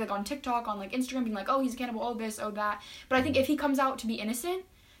see everybody, like, on TikTok, on, like, Instagram, being like, oh, he's a cannibal, oh, this, oh, that. But I think if he comes out to be innocent,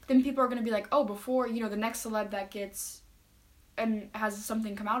 then people are going to be like, oh, before, you know, the next celeb that gets and has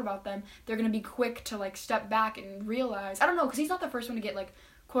something come out about them, they're going to be quick to, like, step back and realize. I don't know, because he's not the first one to get, like,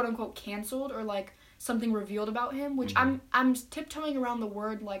 quote-unquote canceled or, like, something revealed about him, which I'm tiptoeing around the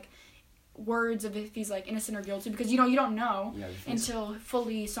word, like, words of if he's, like, innocent or guilty, because, you know, you don't know until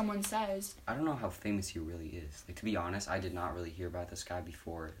fully someone says. I don't know how famous he really is. Like, to be honest, I did not really hear about this guy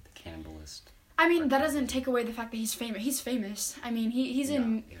before the Cannibalist. I mean, that doesn't take away the fact that he's famous. He's famous. I mean, he's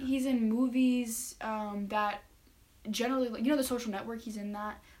in movies that generally, you know, The Social Network, he's in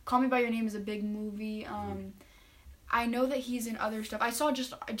that. Call Me By Your Name is a big movie. I know that he's in other stuff. I saw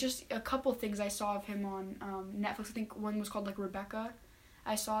just a couple things I saw of him on Netflix. I think one was called, like, Rebecca.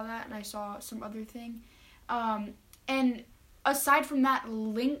 I saw that, and I saw some other thing. And aside from that,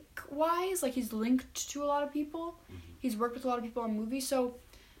 link-wise, like, he's linked to a lot of people. He's worked with a lot of people on movies, so,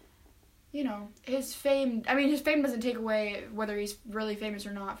 you know, his fame doesn't take away whether he's really famous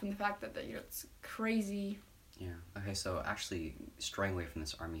or not from the fact that you know, it's crazy. Yeah. Okay, so actually, straying away from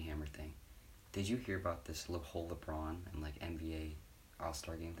this Armie Hammer thing, did you hear about this whole LeBron and, like, NBA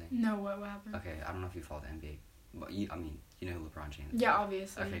All-Star Game thing? No, what happened? Okay, I don't know if you follow the NBA. But you know who LeBron James is. Yeah,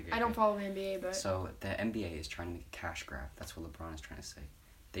 obviously. Okay, good, I don't follow the NBA, but... So, the NBA is trying to make a cash grab. That's what LeBron is trying to say.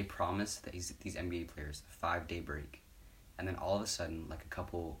 They promised these NBA players a 5-day break. And then all of a sudden, like a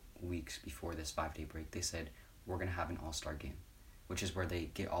couple weeks before this 5-day break, they said, we're going to have an All-Star Game. Which is where they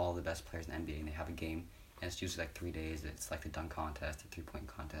get all the best players in the NBA and they have a game. And it's usually like 3 days. It's like the dunk contest, the 3-point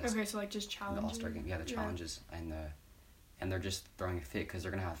contest. Okay, so like just challenges. The All-Star Game, yeah, the challenges, and they're just throwing a fit because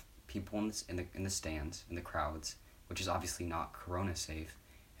they're gonna have people in the stands, in the crowds, which is obviously not Corona safe,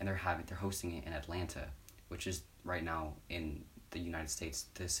 and they're hosting it in Atlanta, which is right now in the United States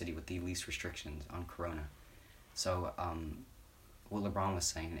the city with the least restrictions on Corona. So what LeBron was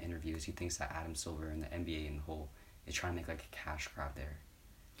saying in interviews, he thinks that Adam Silver and the NBA in the whole is trying to make like a cash grab there.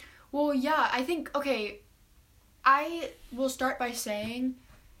 Well, yeah, I think, okay, I will start by saying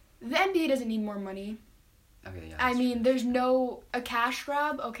the NBA doesn't need more money. Okay, yeah. I mean, there's a cash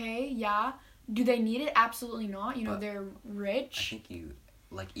grab, okay, yeah. Do they need it? Absolutely not. You know, they're rich. I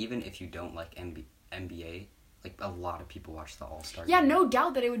think even if you don't like NBA, like, a lot of people watch the All-Star Game. Game. No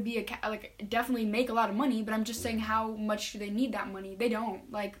doubt that it would be definitely make a lot of money, but I'm just saying how much do they need that money? They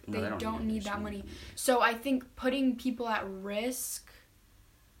don't. Like, they don't need that money. So I think putting people at risk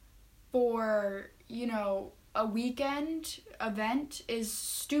for, you know, a weekend event is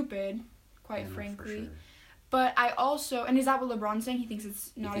stupid, quite frankly. But I also, and is that what LeBron's saying? He thinks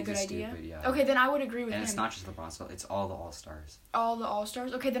it's not a good idea? Stupid, yeah. Okay, then I would agree with him. And it's not just LeBron, so it's all the All-Stars. All the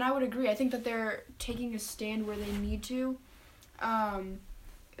All-Stars? Okay, then I would agree. I think that they're taking a stand where they need to.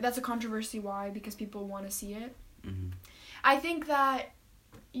 That's a controversy. Why? Because people want to see it. Mm-hmm. I think that,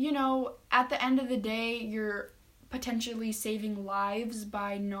 you know, at the end of the day, you're potentially saving lives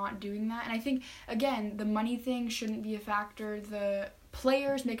by not doing that. And I think, again, the money thing shouldn't be a factor. The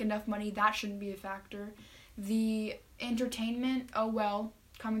players make enough money, that shouldn't be a factor. The entertainment, oh well,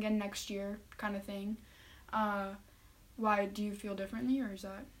 come again next year kind of thing. Why, do you feel differently, or is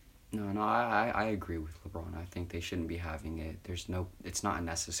that? No, I agree with LeBron. I think they shouldn't be having it. It's not a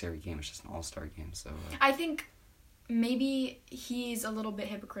necessary game. It's just an all-star game. So I think maybe he's a little bit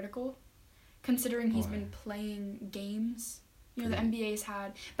hypocritical, considering he's been playing games. You know, the NBA's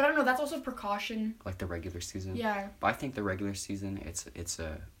had, but I don't know. That's also precaution. Like the regular season. Yeah. But I think the regular season, it's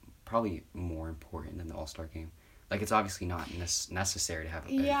probably more important than the all-star game. Like, it's obviously not necessary to have a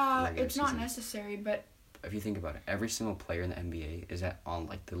regular it's season. not necessary, but If you think about it, every single player in the NBA is on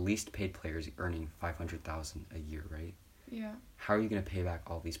like the least paid players earning $500,000 a year, right? Yeah. How are you gonna pay back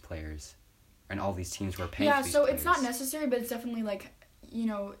all these players, and all these teams who are paying? Yeah, for these so players? it's not necessary, but it's definitely like, you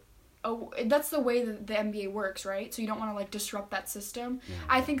know, that's the way that the NBA works, right? So you don't want to like disrupt that system. Yeah.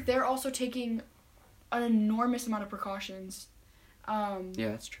 I think they're also taking an enormous amount of precautions. Yeah,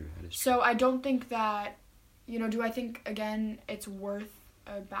 that's true. That is true. So I don't think that, you know, do I think, again, it's worth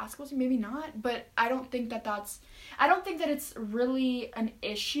a basketball team? Maybe not, but I don't think that it's really an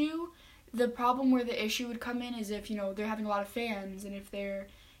issue. The problem where the issue would come in is if, you know, they're having a lot of fans, and if they're,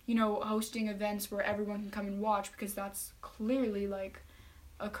 you know, hosting events where everyone can come and watch, because that's clearly, like,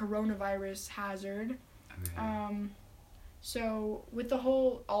 a coronavirus hazard. Okay. So with the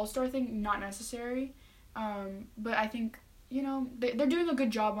whole All-Star thing, not necessary. But I think, you know, they're doing a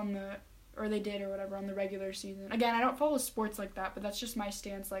good job or they did or whatever on the regular season. Again, I don't follow sports like that, but that's just my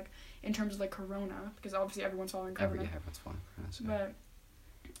stance, like, in terms of, like, Corona, because obviously everyone's following Corona. Everyone's following Corona. So. But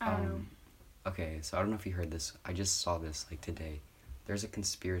I don't know. Okay, so I don't know if you heard this. I just saw this, like, today. There's a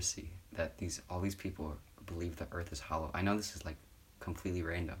conspiracy that all these people believe the Earth is hollow. I know this is, like, completely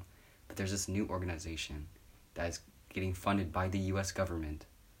random, but there's this new organization that is getting funded by the U.S. government,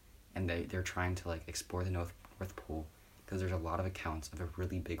 and they're trying to, like, explore the North Pole, because there's a lot of accounts of a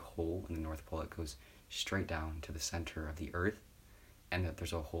really big hole in the North Pole that goes straight down to the center of the Earth, and that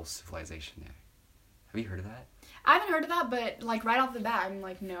there's a whole civilization there. Have you heard of that? I haven't heard of that, but, like, right off the bat, I'm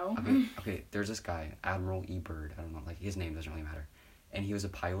like, no. Okay, there's this guy, Admiral E. Byrd, I don't know, like, his name doesn't really matter, and he was a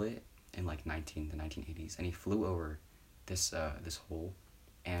pilot in, like, the 1980s, and he flew over this hole,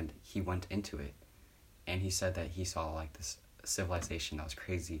 and he went into it, and he said that he saw, like, this civilization that was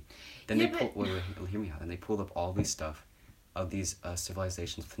crazy. Then yeah, hear me out. Then they pulled up all these stuff of these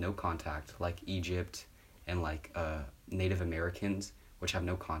civilizations with no contact, like Egypt and like Native Americans, which have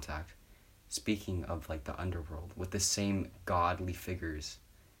no contact. Speaking of like the underworld, with the same godly figures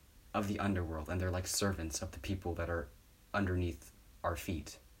of the underworld, and they're like servants of the people that are underneath our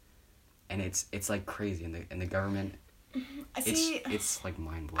feet, and it's like crazy, and the government. It's like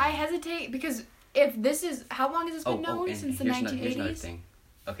mind blowing. I hesitate because if this is, how long has this been known? Since the 1980s? Here's another thing.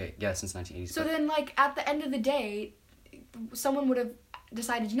 Okay, yeah, since 1980s. So then, like, at the end of the day, someone would have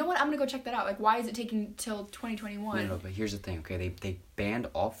decided, you know what, I'm going to go check that out. Like, why is it taking till 2021? No, but here's the thing, okay? They banned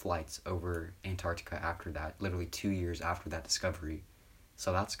all flights over Antarctica after that, literally 2 years after that discovery.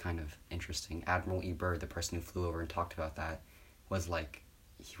 So that's kind of interesting. Admiral E. Byrd, the person who flew over and talked about that, was like,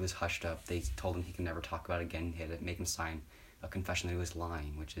 he was hushed up. They told him he could never talk about it again. They had to make him sign a confession that he was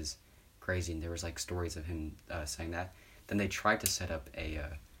lying, which is crazy. And there was like stories of him saying that. Then they tried to set up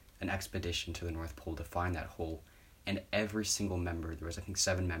an expedition to the North Pole to find that hole, and every single member, there was I think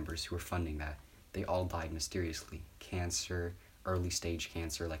 7 members who were funding that, they all died mysteriously. Cancer, early stage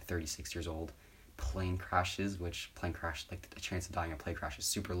cancer, like 36 years old. Plane crashes, like the chance of dying in a plane crash is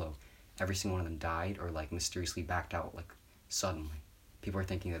super low. Every single one of them died or like mysteriously backed out like suddenly. People are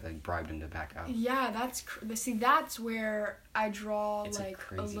thinking that they bribed him to back out. Yeah, that's where I draw it's like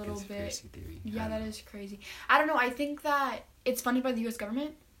a little bit. Theory. Yeah, that is crazy. I don't know. I think that it's funded by the U.S.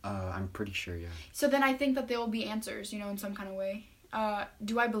 government. I'm pretty sure, yeah. So then I think that there will be answers, you know, in some kind of way.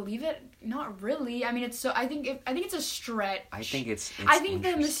 Do I believe it? Not really. I mean, it's so. I think it's a stretch. I think it's I think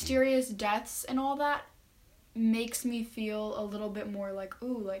the mysterious deaths and all that makes me feel a little bit more like,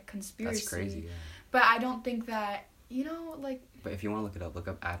 ooh, like conspiracy. That's crazy, yeah. But I don't think that, you know, like. But if you want to look it up, look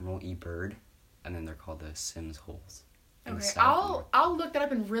up Admiral E. Byrd, and then they're called the Sims Holes. Okay, I'll look that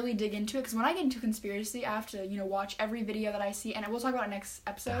up and really dig into it, because when I get into conspiracy, I have to, you know, watch every video that I see, and we'll talk about it next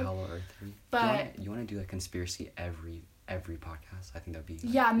episode. The Hollow Earth theory. But you want to do a conspiracy every every podcast. I think that'd be...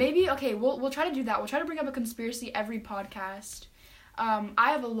 Yeah, maybe, okay, we'll try to do that. We'll try to bring up a conspiracy every podcast. I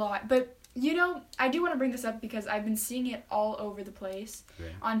have a lot, but, you know, I do want to bring this up because I've been seeing it all over the place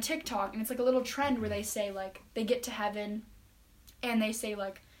on TikTok, and it's like a little trend where they say, like, they get to heaven, and they say,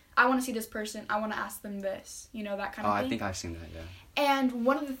 like, I want to see this person, I want to ask them this, you know, that kind of thing. I think I've seen that, yeah. And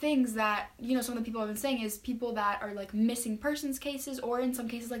one of the things that, you know, some of the people have been saying is people that are, like, missing persons cases, or in some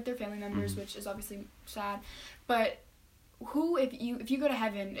cases, like, their family members, which is obviously sad, but who, if you go to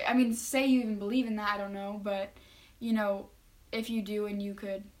heaven, I mean, say you even believe in that, I don't know, but, you know, if you do and you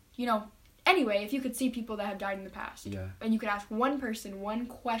could, you know, anyway, if you could see people that have died in the past, and you could ask one person one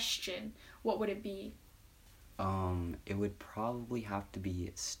question, what would it be? It would probably have to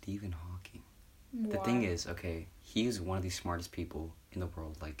be Stephen Hawking. Why? The thing is, okay, he's one of the smartest people in the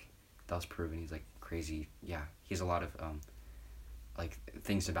world, like, that was proven. He's, like, crazy. Yeah, he has a lot of, like,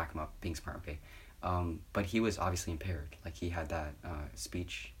 things to back him up, being smart, okay. But he was obviously impaired. Like, he had that,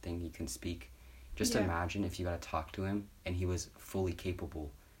 speech thing, he couldn't speak. Just imagine if you got to talk to him, and he was fully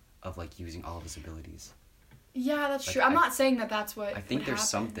capable of, like, using all of his abilities. Yeah, that's like, true. I'm not saying that that's what I think would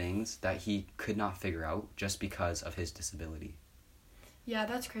there's happen. some things that he could not figure out just because of his disability. Yeah,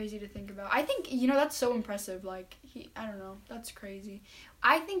 that's crazy to think about. I think, you know, that's so impressive. Like, I don't know. That's crazy.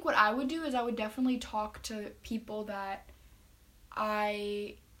 I think what I would do is I would definitely talk to people that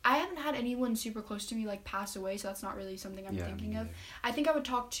I haven't had anyone super close to me, like, pass away, so that's not really something I'm thinking of. I think I would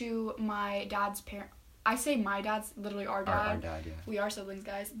talk to my dad's parent. I say my dad's, literally our dad. Our dad, yeah. We are siblings,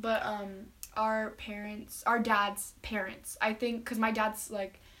 guys. But, our dad's parents. I think, because my dad's,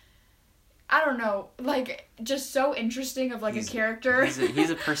 like, I don't know, like, just so interesting of, like, a character. He's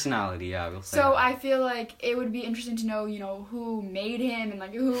a personality, yeah, we'll say So that. I feel like it would be interesting to know, you know, who made him and,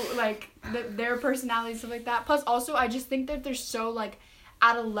 like, who, like, their personality, stuff like that. Plus, also, I just think that there's so, like,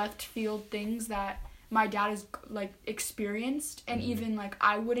 out of left field things that my dad has, like, experienced, and even, like,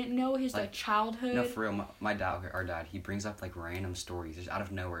 I wouldn't know his, like childhood. No, for real, my dad, our dad, he brings up, like, random stories just out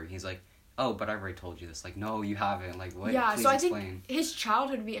of nowhere. He's like, oh, but I've already told you this. Like, no, you haven't. Like, what? Yeah, Please so I explain. think his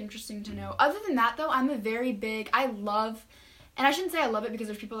childhood would be interesting to know. Other than that, though, I'm a very big, I love, and I shouldn't say I love it because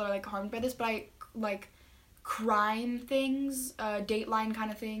there's people that are, like, harmed by this, but I, like, crime things, Dateline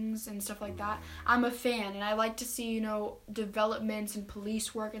kind of things and stuff like that. I'm a fan, and I like to see, you know, developments and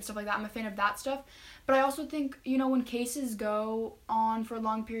police work and stuff like that. I'm a fan of that stuff. But I also think, you know, when cases go on for a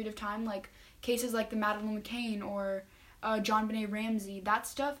long period of time, like cases like the Madeleine McCann or John Benet Ramsey, that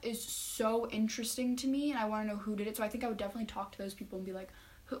stuff is so interesting to me, and I want to know who did it. So I think I would definitely talk to those people and be like,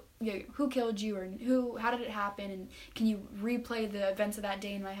 who killed you, or how did it happen, and can you replay the events of that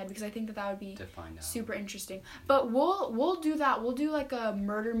day in my head, because I think that would be super interesting. But we'll do that. We'll do like a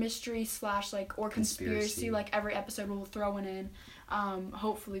murder mystery / like, or conspiracy, like every episode we'll throw one in,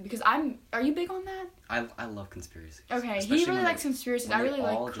 hopefully, because are you big on that? I love conspiracies. Okay, he really likes conspiracies. I really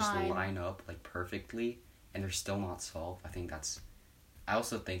like crime. When they all just line up, like, perfectly, and they're still not solved, I think that's... I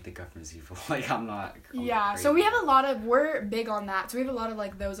also think the government's evil. Like, I'm not... Yeah, so we have we're big on that. So we have a lot of,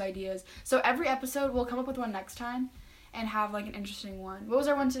 like, those ideas. So every episode, we'll come up with one next time and have, like, an interesting one. What was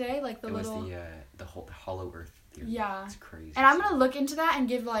our one today? Like, it was the whole Hollow Earth theory. Yeah. It's crazy. And I'm going to look into that and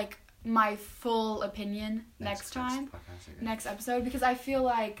give, like, my full opinion next episode, because I feel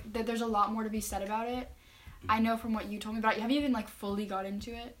like that there's a lot more to be said about it. I know from what you told me, but have you even, like, fully got into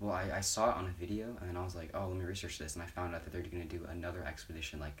it? Well, I saw it on a video, and then I was like, oh, let me research this, and I found out that they're going to do another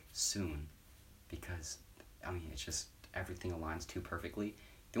expedition, like, soon, because, I mean, it's just, everything aligns too perfectly.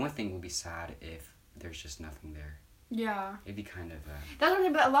 The only thing will be sad if there's just nothing there. Yeah. It'd be kind of... That's what I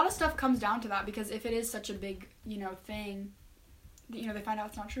mean, but a lot of stuff comes down to that, because if it is such a big, you know, thing, you know, they find out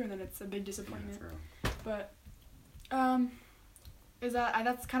it's not true, and then it's a big disappointment. Yeah, but,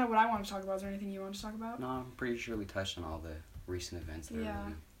 that's kind of what I want to talk about. Is there anything you want to talk about? No, I'm pretty sure we touched on all the recent events that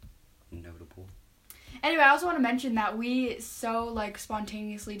are really notable. Anyway, I also want to mention that we so, like,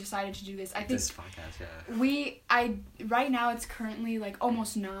 spontaneously decided to do this. I think this podcast, right now it's currently, like,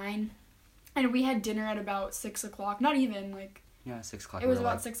 almost 9, and we had dinner at about 6 o'clock. Not even, like... Yeah, 6 o'clock. It was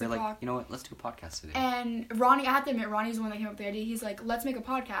about 6 o'clock. Like, you know what, let's do a podcast today. And Ronnie, I have to admit, Ronnie's the one that came up with the idea. He's like, let's make a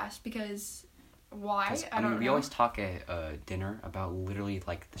podcast, because... Why? I don't know. We always talk at dinner about literally,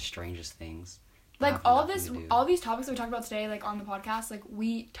 like, the strangest things. Like, all these topics that we talked about today, like, on the podcast, like,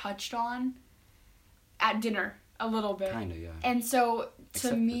 we touched on at dinner a little bit. Kind of, yeah. And so,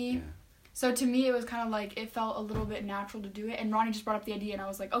 to me, it was kind of like, it felt a little bit natural to do it. And Ronnie just brought up the idea, and I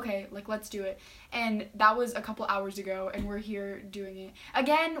was like, okay, like, let's do it. And that was a couple hours ago, and we're here doing it.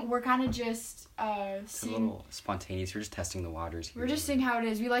 Again, we're kind of just it's a little spontaneous. We're just testing the waters here. We're just seeing how it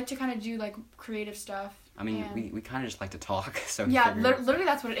is. We like to kind of do, like, creative stuff. I mean, And we kind of just like to talk, so we yeah, figured- literally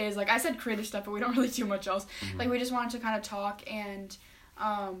that's what it is. Like, I said creative stuff, but we don't really do much else. Mhm. Like, we just wanted to kind of talk and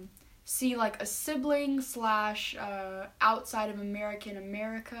see, like, a sibling slash outside of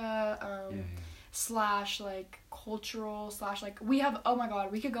America, Yeah. slash, like, cultural slash, like, we have, oh my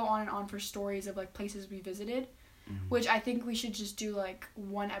god, we could go on and on for stories of, like, places we visited, Mhm. which I think we should just do, like,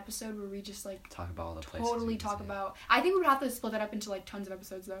 one episode where we just, like, Talk about all the places. totally we talk visit. about. I think we would have to split that up into, like, tons of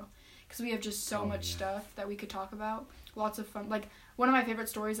episodes, though, because we have just so Oh, much yeah. stuff that we could talk about. Lots of fun. Like, one of my favorite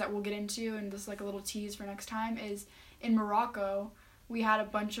stories that we'll get into, and this is, like, a little tease for next time, is in Morocco, we had a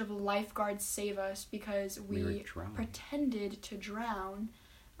bunch of lifeguards save us because We were we drowning. pretended to drown.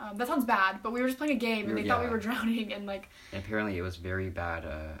 That sounds bad, but we were just playing a game, and they thought we were drowning, and, like... And apparently it was very bad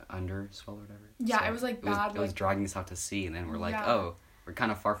underswell or whatever. Yeah, So it was, like, bad, It was like- dragging us out to sea, and then we're like, Yeah. oh, we're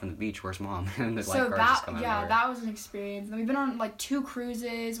kind of far from the beach. Where's Mom? And the So lifeguards just come out of nowhere. that was an experience. And we've been on, like, 2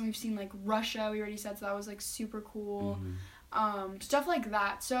 cruises, and we've seen, like, Russia, we already said, so that was, like, super cool. Mhm. Stuff like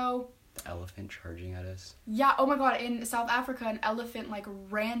that. So... The elephant charging at us. Yeah, oh my god, in South Africa, an elephant, like,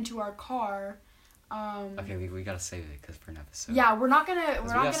 ran to our car. Okay, we gotta save it because for an episode. Yeah, we're not gonna we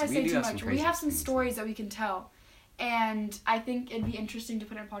say do too have some much. We crazy have some experiences. stories that we can tell. And I think it'd be interesting to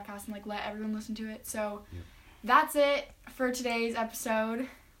put in a podcast and, like, let everyone listen to it. So, Yep. That's it for today's episode.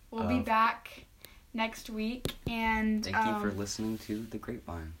 We'll be Of- back next week. And, Thank you for listening to The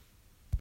Grapevine.